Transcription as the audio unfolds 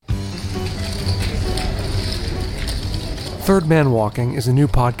Third Man Walking is a new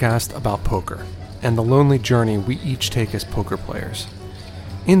podcast about poker and the lonely journey we each take as poker players.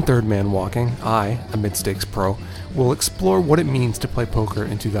 In Third Man Walking, I, a mid-stakes pro, will explore what it means to play poker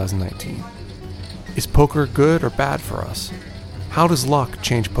in 2019. Is poker good or bad for us? How does luck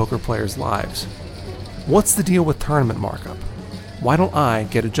change poker players' lives? What's the deal with tournament markup? Why don't I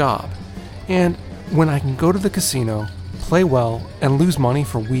get a job? And when I can go to the casino, play well, and lose money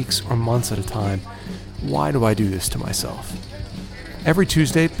for weeks or months at a time, why do I do this to myself? Every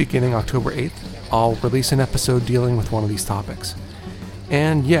Tuesday, beginning October 8th, I'll release an episode dealing with one of these topics.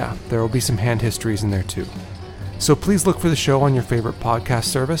 And yeah, there will be some hand histories in there too. So please look for the show on your favorite podcast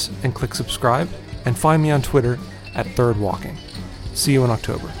service and click subscribe, and find me on Twitter at Third Walking. See you in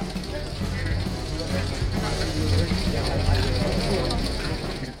October.